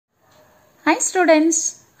Hi students,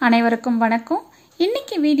 அனைவருக்கும் வணக்கம்.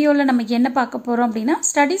 இன்னைக்கு வீடியோல நம்ம என்ன பார்க்க போறோம் அப்படினா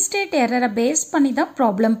steady state error பேஸ் பண்ணி தான்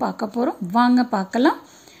problem பார்க்க போறோம். வாங்க பார்க்கலாம்.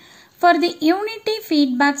 For the unity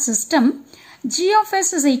feedback system, g of s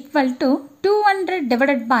is equal to 200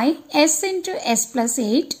 divided by s into s plus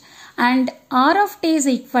 8 and r of t is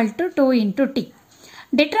equal to 2 into t.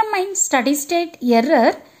 Determine steady state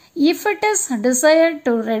error if it is desired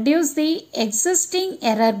to reduce the existing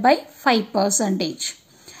error by 5%.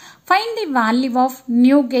 Find the value of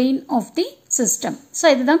new gain of the system. So,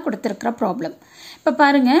 இதுதான் கொடுத்திருக்கிற problem. இப்போ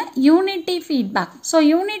பாருங்க unity feedback. So,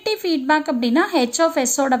 unity feedback அப்படின்னா h of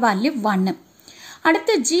s ஓட value 1.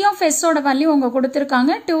 அடுத்து g of s ஓட value உங்க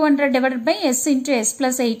கொடுத்திருக்காங்க 200 divided by s into s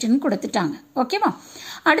plus 8 ன்னு கொடுத்துட்டாங்க. ஓகேவா?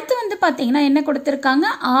 அடுத்து வந்து பாத்தீங்கன்னா என்ன கொடுத்திருக்காங்க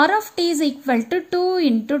r of t is equal to 2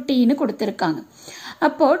 into t ன்னு கொடுத்திருக்காங்க.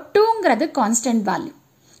 அப்போ 2ங்கிறது constant value.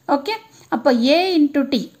 ஓகே? அப்போ a into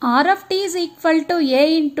t, r of t is equal to a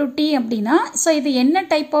into t அப்படின்னா so இது என்ன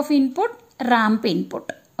type of input? ramp input.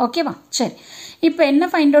 ஓகேவா? சரி. இப்போ என்ன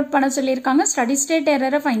find out பண்ண சொல்லியிருக்காங்க? steady state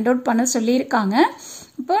error find out பண்ண சொல்லியிருக்காங்க.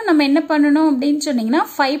 இப்போ நம்ம என்ன பண்ணணும் அப்படின்னு சொன்னீங்கன்னா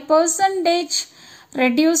 5%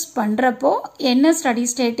 reduce பண்றப்போ என்ன steady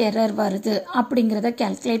state error வருது அப்படிங்கறத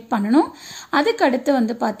calculate பண்ணணும். அதுக்கு அடுத்து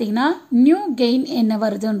வந்து பாத்தீங்கன்னா new gain என்ன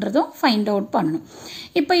வருதுன்றதும் find out பண்ணணும்.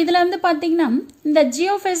 இப்போ இதுல வந்து பாத்தீங்கன்னா இந்த g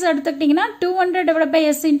of s எடுத்துக்கிட்டீங்கன்னா 200 divided by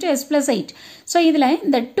s into s plus 8. So இதுல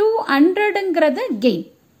இந்த 200ங்கிறது gain.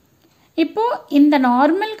 இப்போ இந்த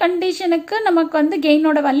நார்மல் கண்டிஷனுக்கு நமக்கு வந்து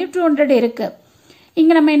கெயினோட வேல்யூ 200 இருக்கு.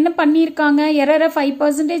 இங்க நம்ம என்ன பண்ணிருக்காங்க எரரை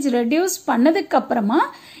 5% ரெடியூஸ் பண்ணதுக்கு அப்புறமா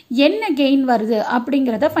என்ன கெயின் வருது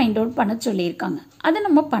அப்படிங்கறத ஃபைண்ட் அவுட் பண்ண சொல்லியிருக்காங்க. அதை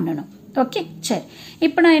நம்ம பண்ணணும். ஓகே சரி.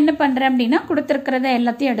 இப்போ நான் என்ன பண்றேன் அப்படின்னா கொடுத்திருக்கிறத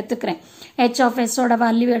எல்லாத்தையும் எடுத்துக்கிறேன். h of s ஓட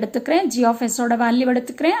வேல்யூ எடுத்துக்கிறேன், g of s ஓட வேல்யூ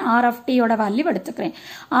எடுத்துக்கிறேன், r of t ஓட வேல்யூ எடுத்துக்கிறேன்.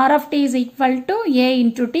 r of t is equal to a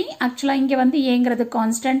into t. ஆக்சுவலா இங்க வந்து aங்கிறது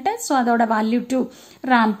கான்ஸ்டன்ட், சோ அதோட வேல்யூ 2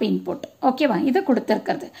 ramp input. ஓகேவா? இது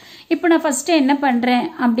கொடுத்திருக்கிறது. இப்போ நான் ஃபர்ஸ்ட் என்ன பண்றேன்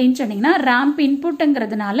அப்படின்னு சொன்னீங்கன்னா ramp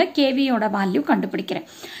inputங்கிறதுனால kv ஓட வேல்யூ கண்டுபிடிக்கிறேன்.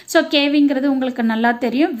 சோ kvங்கிறது உங்களுக்கு நல்லா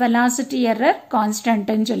தெரியும், velocity error constant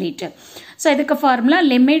ன்னு சொல்லிட்டு. சோ இதுக்கு formula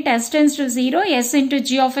limit s tends to 0 s into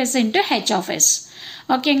g of s into h of s.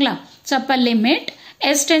 ஓகேங்களா? சோ அப்ப limit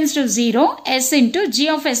s tends to 0 s into g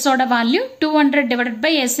of s ஓட value 200 divided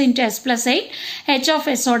by s into s plus 8 h of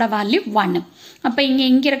s ஓட value 1. அப்ப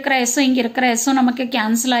இங்க இருக்கிற s இங்க இருக்கிற s நமக்கு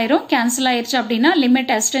கேன்சல் ஆயிரும். கேன்சல் ஆயிருச்சு அப்படின்னா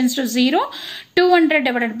limit s tends to 0 200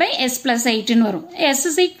 divided by s plus 8 ன்னு வரும். s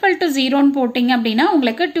is equal to 0 ன்னு போட்டீங்க அப்படின்னா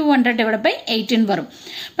உங்களுக்கு 200 divided by 8 ன்னு வரும்.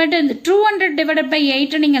 பட் இந்த 200 divided by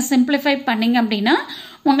 8 நீங்க சிம்பிளிஃபை பண்ணீங்க அப்படின்னா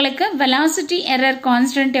உங்களுக்கு velocity error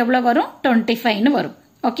constant எவ்வளவு வரும்? 25 ன்னு வரும்.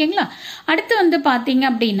 ஓகேங்களா? அடுத்து வந்து பாத்தீங்க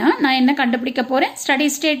அப்படின்னா நான் என்ன கண்டுபிடிக்க போறேன்? steady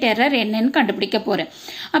state error என்னன்னு கண்டுபிடிக்க போறேன்.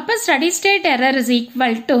 அப்ப steady state error is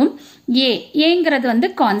equal to a. aங்கிறது வந்து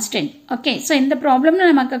constant. ஓகே, சோ இந்த ப்ராப்ளம்ல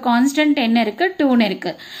நமக்கு constant என்ன இருக்கு? 2 ன்னு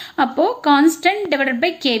இருக்கு. அப்போ constant divided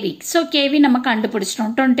by kv. So kv நம்ம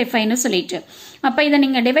கண்டுபிடிச்சிட்டோம் 25 ன்னு சொல்லிட்டு. அப்ப இத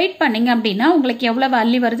நீங்க டிவைட் பண்ணீங்க அப்படின்னா உங்களுக்கு எவ்வளவு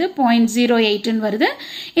வேல்யூ வருது? 0.08 ன்னு வருது.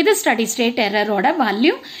 இது steady state error ஓட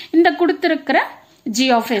வேல்யூ. இந்த கொடுத்திருக்கிற g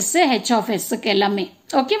of s, h of s க்கு எல்லாமே.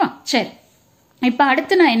 ஓகேவா? சரி. இப்ப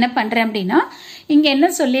அடுத்து நான் என்ன பண்றேன் அப்படின்னா இங்க என்ன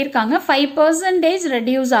சொல்லியிருக்காங்க 5%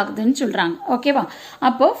 ரெடியூஸ் ஆகுதுன்னு சொல்றாங்க. ஓகேவா?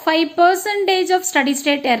 அப்போ 5% of steady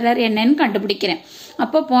state error என்னன்னு கண்டுபிடிக்கிறேன்.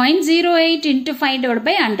 அப்போ 0.08 into 5 divided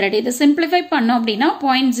by 100. இது சிம்பிளிஃபை பண்ணோம் அப்படின்னா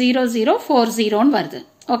 0.0040 வருது.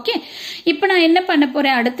 ஓகே, இப்போ நான் என்ன பண்ண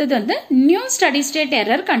போறேன்? அடுத்தது வந்து நியூ ஸ்டடி ஸ்டேட்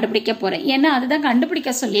எரர் கண்டுபிடிக்க போறேன். ஏன்னா அதுதான் கண்டுபிடிக்க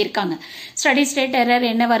சொல்லியிருக்காங்க. ஸ்டடி ஸ்டேட் எரர்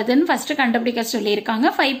என்ன வருதுன்னு ஃபர்ஸ்ட் கண்டுபிடிக்க சொல்லியிருக்காங்க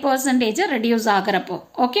 5% ரெடியூஸ் ஆகிறப்போ.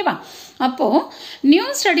 ஓகேவா? அப்போ நியூ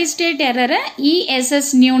ஸ்டடி ஸ்டேட் எரரை ESS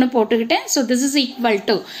நியூன்னு போட்டுக்கிட்டேன். So this is equal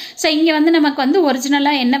to, so இங்க வந்து நமக்கு வந்து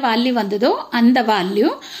ஒரிஜினலா என்ன வேல்யூ வந்ததோ அந்த வேல்யூ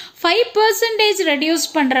 5% ரெடியூஸ்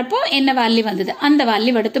பண்றப்போ என்ன வேல்யூ வந்தது அந்த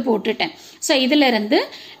வேல்யூ எடுத்து போட்டுட்டேன். சோ இதுல இருந்து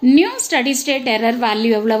new study state error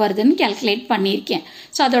value எவ்வளவு வருதுன்னு கால்குலேட் பண்ணியிருக்கேன்.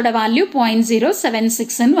 சோ அதோட வேல்யூ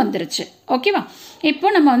 0.076 ன்னு வந்துருச்சு. ஓகேவா? இப்போ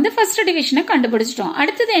நம்ம வந்து ஃபர்ஸ்ட் டிவிஷனை கண்டுபிடிச்சிட்டோம்.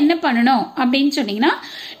 அடுத்தது என்ன பண்ணணும் அப்படின்னு சொன்னீங்கன்னா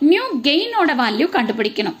நியூ கெயினோட வேல்யூ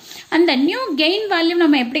கண்டுபிடிக்கணும். அந்த நியூ கெயின் வேல்யூ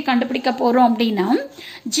நம்ம எப்படி கண்டுபிடிக்க போறோம் அப்படின்னா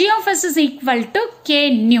g of s is equal to k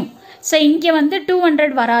new. So இங்க வந்து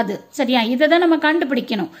 200 வராது. சரியா? இதை தான் நம்ம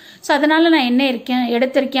கண்டுபிடிக்கணும். சோ அதனால நான் என்ன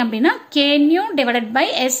எடுத்திருக்கேன் அப்படின்னா k new divided by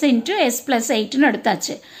s into s plus 8 ன்னு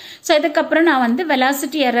எடுத்தாச்சு. சோ இதுக்கப்புறம் நான் வந்து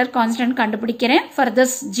velocity error constant கண்டுபிடிக்கிறேன் for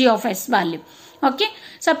this g of s value. Okay,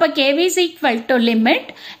 so அப்ப kv is equal to limit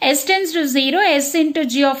s tends to 0 s into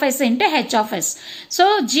g of s into h of s. So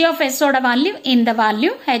g of s ஓட value இந்த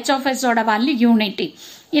value, h of s ஓட value unity.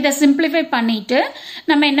 இதை simplify பண்ணிட்டு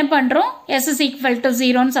நம்ம என்ன பண்றோம் s is equal to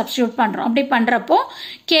 0 ன்னு substitute பண்றோம். அப்படி பண்றப்போ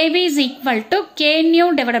kv is equal to k nu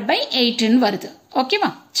divided by 8 ன்னு வருது. ஓகேவா?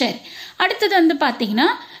 சரி, அடுத்தது வந்து பாத்தீங்கன்னா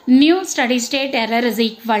new steady state error is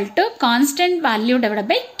equal to constant value divided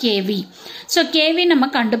by kv. so kv நம்ம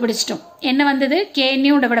கண்டுபிடிச்சிட்டோம். என்ன வந்தது? k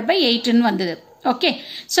nu divided by 8 ன்னு வந்தது. ஓகே,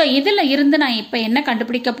 சோ இதுல இருந்து நான் இப்ப என்ன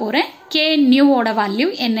கண்டுபிடிக்க போறேன்? k nu ஓட வேல்யூ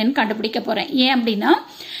என்னன்னு கண்டுபிடிக்க போறேன். ஏன் அப்படின்னா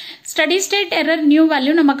study state error new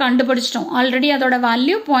value நம்ம கண்டுபிடிச்சிட்டோம். ஆல்ரெடி அதோட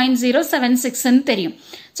வேல்யூ 0.076 ன்னு தெரியும்.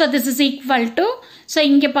 so this is equal to, so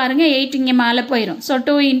இங்க பாருங்க 8 இங்க மேல போயிரும். so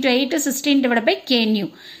 2 into 8 is 16 divided by k nu.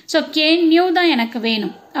 so k nu தான் எனக்கு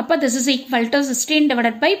வேணும். அப்ப this is equal to 16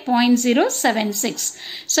 divided by 0.076.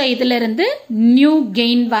 so இதுல இருந்து new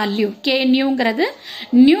gain value k nu ங்கிறது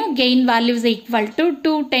new gain value is equal to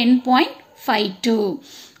 210.52.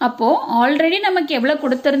 அப்போ ஆல்ரெடி நமக்கு எவ்வளவு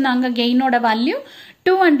கொடுத்திருந்தாங்க கெயினோட வேல்யூ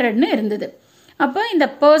 200 இருந்தது. அப்போ இந்த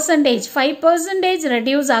percentage 5%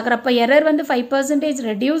 ரெடியூஸ் ஆகிறப்போ, எரர் வந்து 5%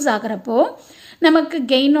 ரெடியூஸ் ஆகிறப்போ நமக்கு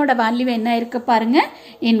கெயினோட வேல்யூ என்ன இருக்கு பாருங்க,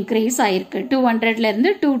 இன்க்ரீஸ் ஆயிருக்கு. 200ல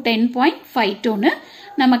இருந்து 210.52ன்னு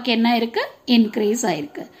நமக்கு என்ன இருக்கு, இன்க்ரீஸ்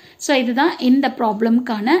ஆயிருக்கு. ஸோ இதுதான் இந்த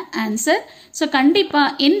ப்ராப்ளம்கான ஆன்சர். ஸோ கண்டிப்பா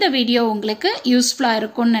இந்த வீடியோ உங்களுக்கு யூஸ்ஃபுல்லா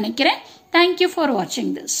இருக்கும்னு நினைக்கிறேன். தேங்க்யூ ஃபார்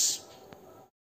வாட்சிங் திஸ்.